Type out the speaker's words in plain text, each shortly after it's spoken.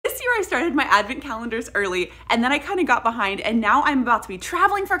I started my advent calendars early and then I kind of got behind, and now I'm about to be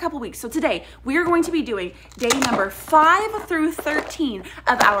traveling for a couple weeks. So today we are going to be doing day number 5 through 13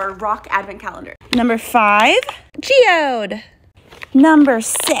 of our rock advent calendar. Number 5, geode. Number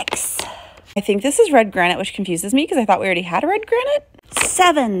 6. I think this is red granite, which confuses me because I thought we already had red granite.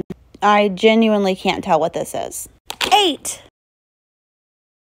 7. I genuinely can't tell what this is. 8.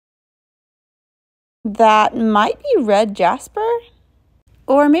 That might be red jasper.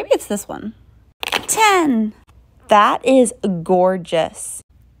 Or maybe it's this one. 10. That is gorgeous.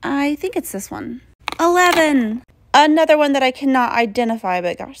 I think it's this one. 11. Another one that I cannot identify,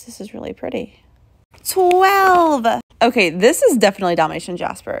 but gosh, this is really pretty. 12. Okay, this is definitely Dalmatian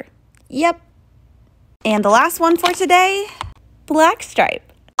jasper. Yep. And the last one for today, black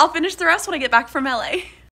stripe. I'll finish the rest when I get back from LA.